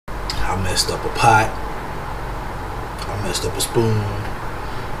I messed up a pot. I messed up a spoon.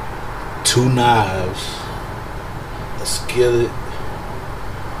 2 knives. A skillet.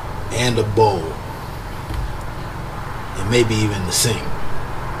 And a bowl. And maybe even the sink.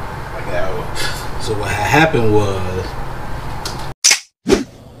 So what had happened was,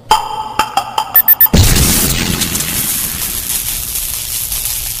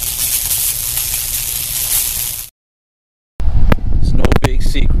 it's no big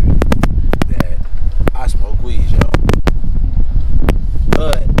secret that I smoke weed, y'all.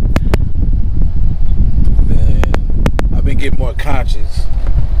 But then I've been getting more conscious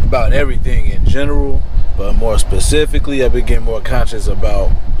about everything in general, but more specifically, I've been getting more conscious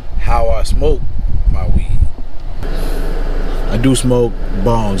about how I smoke my weed. I do smoke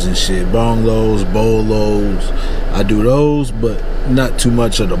bongs and shit, bong loads, bowl loads. I do those, but not too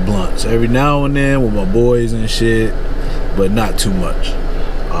much of the blunts. Every now and then with my boys and shit, but not too much.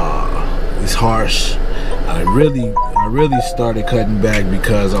 It's harsh. I really started cutting back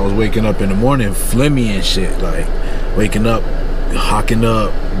because I was waking up in the morning phlegmy and shit, like waking up, hocking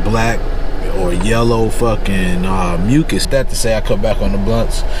up black or yellow fucking mucus. That to say I cut back on the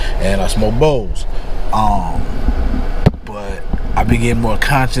blunts and I smoke bowls. But I've been getting more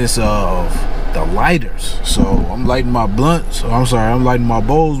conscious of the lighters. So I'm lighting my blunts, I'm lighting my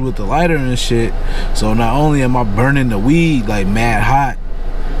bowls with the lighter and shit. So not only am I burning the weed like mad hot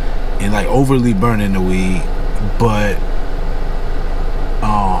and like overly burning the weed, but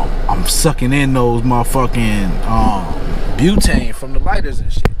I'm sucking in those motherfucking butane from the lighters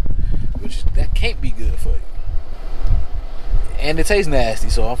and shit, which that can't be good for you. And it tastes nasty,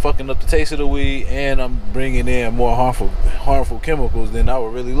 so I'm fucking up the taste of the weed, and I'm bringing in more harmful chemicals than I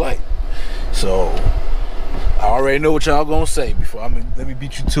would really like. So I already know what y'all gonna say before let me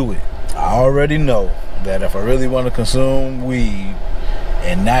beat you to it. I already know that if I really want to consume weed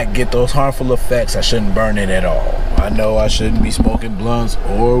and not get those harmful effects, I shouldn't burn it at all. I know I shouldn't be smoking blunts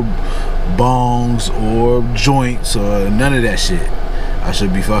or bongs or joints or none of that shit. I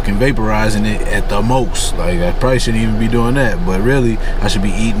should be fucking vaporizing it at the most. Like, I probably shouldn't even be doing that, but really I should be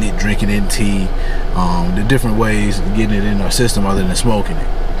eating it, drinking it in tea, the different ways of getting it in our system other than smoking it.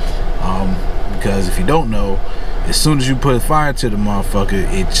 Because if you don't know, as soon as you put fire to the motherfucker,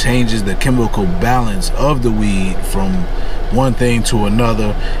 it changes the chemical balance of the weed from one thing to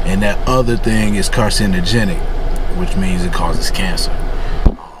another, and that other thing is carcinogenic, which means it causes cancer.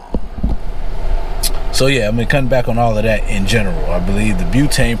 So yeah, I'm cutting back on all of that in general. I believe the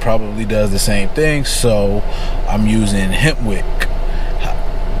butane probably does the same thing, so I'm using Hempwick.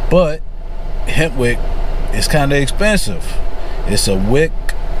 But Hempwick is kind of expensive. It's a wick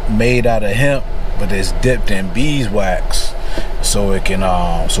made out of hemp, but it's dipped in beeswax, so it can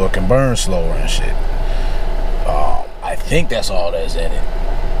burn slower and shit. I think that's all that's in it,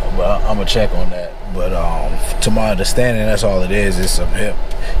 but I'm gonna check on that. But to my understanding, that's all it is. It's some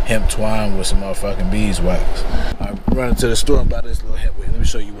hemp twine with some motherfucking beeswax. I'm running to the store and buy this little hemp wick. Let me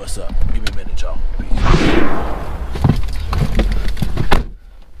show you what's up. Give me a minute, y'all.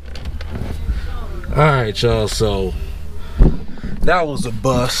 Alright, y'all, so that was a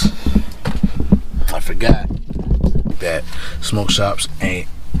bust. I forgot that smoke shops ain't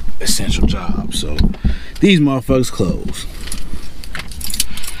essential jobs, so these motherfuckers closed.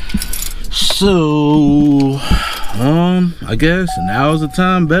 So I guess now is the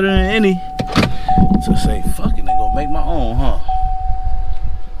time better than any to say fuck it and go make my own, huh?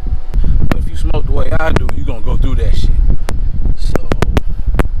 But if you smoke the way I do, you gonna go through that shit. So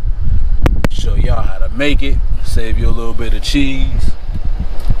show y'all how to make it, save you a little bit of cheese.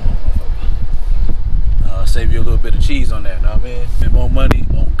 Save you a little bit of cheese on that, know what I mean? Spend more money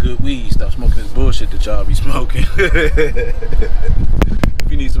on good weed. Stop smoking this bullshit that y'all be smoking. If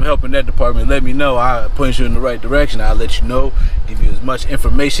you need some help in that department, let me know. I'll point you in the right direction. I'll let you know, give you as much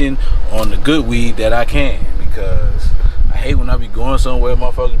information on the good weed that I can, because I hate when I be going somewhere,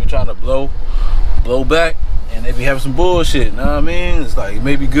 motherfuckers be trying to blow back, and they be having some bullshit, know what I mean? It's like, it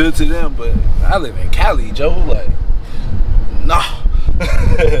may be good to them, but I live in Cali, Joe, like, nah.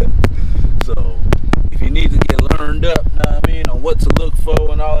 So if you need to get learned up, know what I mean, on what to look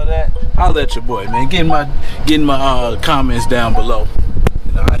for and all of that, I'll let your boy, man. Get my comments down below,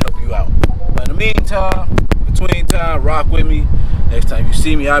 and I'll help you out. But in the meantime, between time, rock with me. Next time you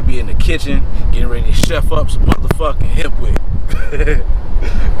see me, I'll be in the kitchen getting ready to chef up some motherfucking Hempwick.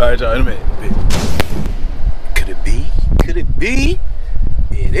 Alright, y'all, in a minute. Could it be? Could it be?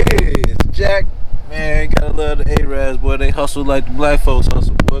 It is. Jack, man, gotta love the A-Rads, boy. They hustle like the black folks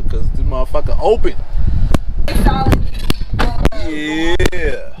hustle, boy, because this motherfucker open.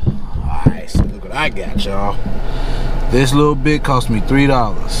 Yeah. Alright, so look what I got, y'all. This little bit cost me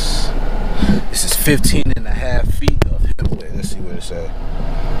 $3. This is 15.5 feet of hempwick. Let's see what it says.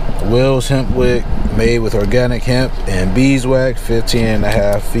 Will's Hempwick, made with organic hemp and beeswax.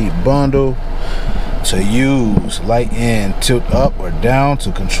 15.5 feet bundle. To use, light in, tilt up or down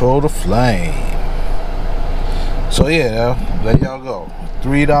to control the flame. So yeah, there y'all go.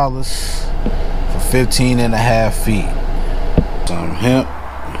 $3 for 15.5 feet. Some hemp.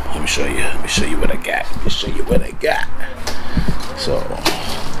 Let me show you. Let me show you what I got. Let me show you what I got. So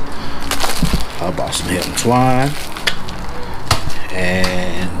I bought some hemp twine,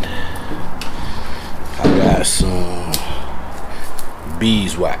 and I got some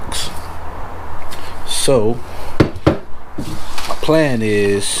beeswax. So my plan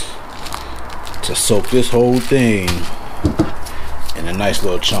is to soak this whole thing in a nice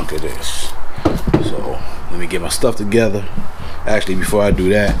little chunk of this. So let me get my stuff together. Actually, before I do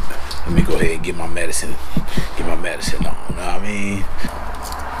that, let me go ahead and get my medicine. Get my medicine on. You know what I mean?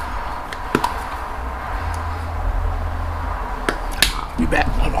 I'll be back.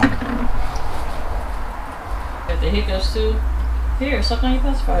 Hold on. Got the hiccups too. Here, suck on your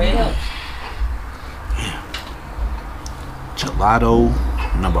pacifier. It helps. Gelato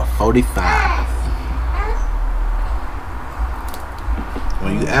number 45.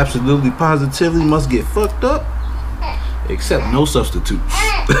 When you absolutely positively must get fucked up, except no substitutes.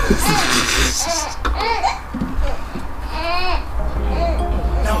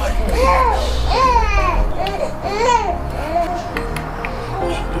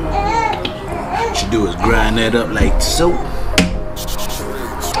 What you do is grind that up like so, and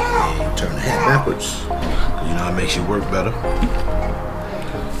turn the hat backwards. You know, it makes you work better.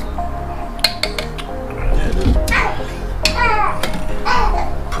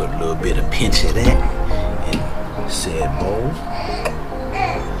 Put a little bit of pinch of that in said bowl.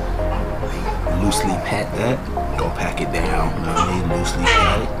 Loosely pat that. Don't pack it down. You know what I mean? Loosely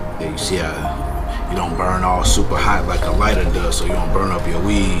pat it. There you see how you don't burn all super hot like a lighter does, so you don't burn up your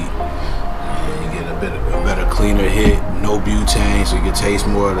weed. And you get a better cleaner hit. No butane, so you can taste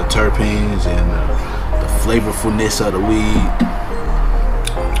more of the terpenes and the flavorfulness of the weed.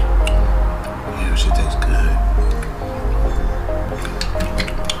 Yeah, shit tastes good.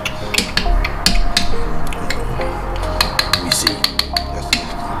 Let me see. That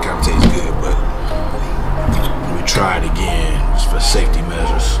kind of tastes good, but let me try it again just for safety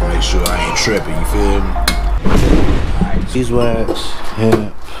measures. Make sure I ain't tripping, you feel me? Alright, beeswax,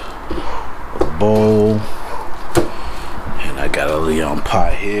 hemp, a bowl, and I got a little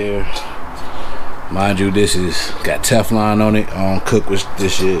pot here. Mind you, this is got Teflon on it. I don't cook with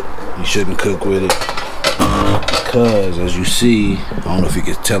this shit. You shouldn't cook with it. Because as you see, I don't know if you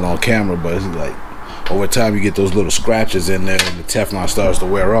can tell on camera, but it's like over time you get those little scratches in there and the Teflon starts to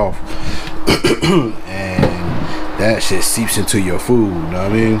wear off. And that shit seeps into your food, you know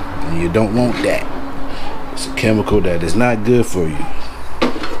what I mean? And you don't want that. It's a chemical that is not good for you.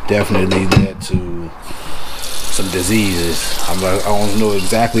 Definitely led to some diseases. I don't know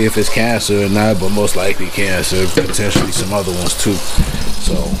exactly if it's cancer or not, but most likely cancer, potentially some other ones too.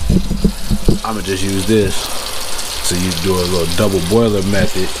 So I'm gonna just use this. So you do a little double boiler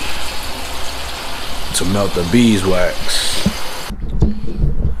method to melt the beeswax.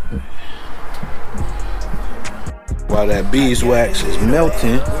 While that beeswax is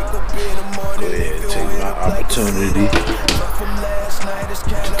melting, go ahead and take my opportunity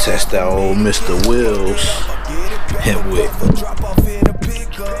to test out old Mr. Will's Hempwick.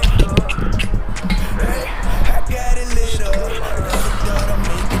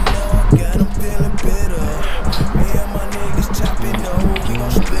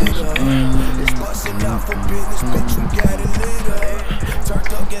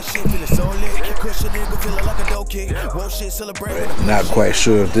 Not quite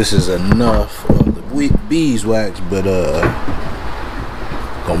sure if this is enough of the beeswax, but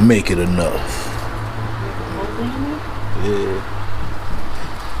gonna make it enough. Yeah,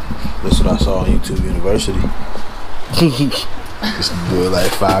 that's what I saw on YouTube University. Just do it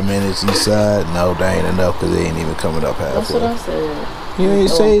like 5 minutes each side. No, that ain't enough because they ain't even coming up halfway. That's what I said. You ain't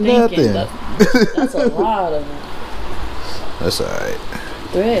say nothing. That's a lot of it. That's alright.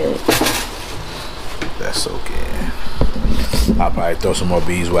 Thread. That's okay. I'll probably throw some more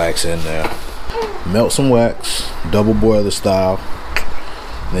beeswax in there. Melt some wax, double boiler style.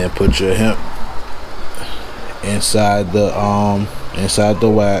 Then put your hemp inside the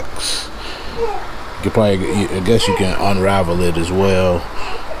wax. You can probably, I guess you can unravel it as well,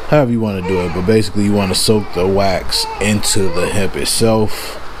 however you want to do it, but basically you want to soak the wax into the hemp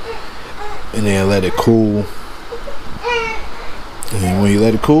itself and then let it cool. And when you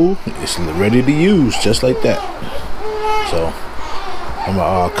let it cool, it's ready to use just like that. So I'm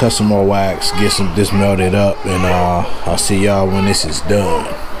gonna cut some more wax, get this melted up, and I'll see y'all when this is done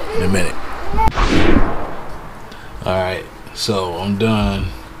in a minute. Alright, so I'm done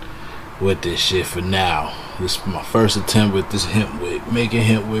with this shit for now. This is my first attempt with this hemp wick, making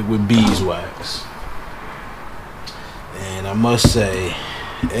hemp wick with beeswax. And I must say,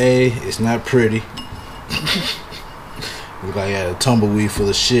 it's not pretty. Look like I had a tumbleweed full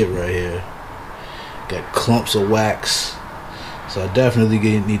of shit right here. Got clumps of wax. So I definitely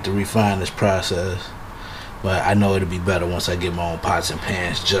need to refine this process. But I know it'll be better once I get my own pots and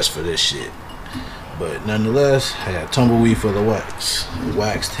pans just for this shit. But nonetheless, I got a tumbleweed full of wax.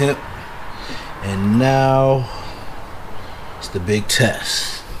 Waxed hemp. And now it's the big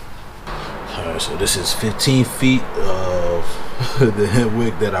test. Alright, so this is 15 feet of the hemp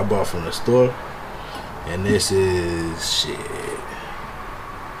wick that I bought from the store. And this is shit.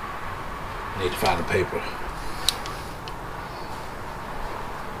 I need to find the paper.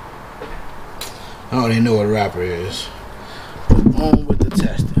 I don't even know what a wrapper is. On with the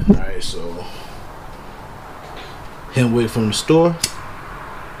testing. Alright, so hemp wick from the store.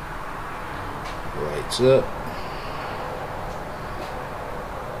 Lights up.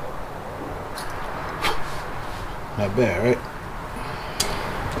 Not bad, right?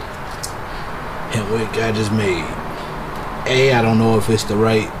 Hemp wick I just made. I don't know if it's the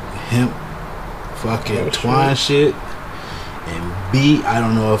right hemp fucking twine shit. And B, I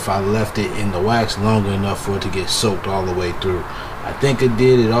don't know if I left it in the wax long enough for it to get soaked all the way through. I think it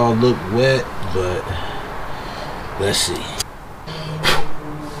did. It all looked wet, but let's see.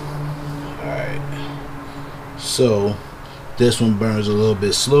 Alright. So this one burns a little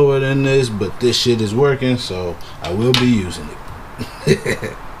bit slower than this, but this shit is working, so I will be using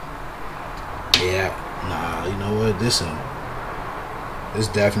it. Yeah, nah, you know what? This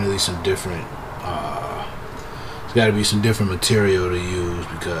definitely some different. There's got to be some different material to use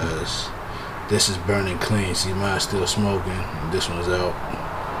because this is burning clean. See, mine's still smoking. And this one's out.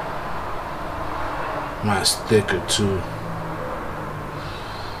 Mine's thicker too.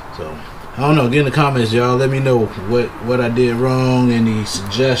 So I don't know. Get in the comments, y'all. Let me know what I did wrong. Any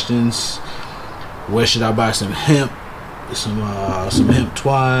suggestions? Where should I buy some hemp? Some hemp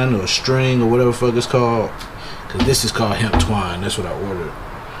twine or string or whatever the fuck it's called. Cause this is called hemp twine. That's what I ordered.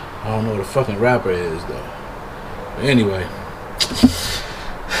 I don't know what a fucking wrapper is though. But anyway,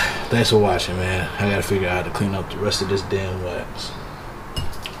 thanks for watching, man. I gotta figure out how to clean up the rest of this damn wax.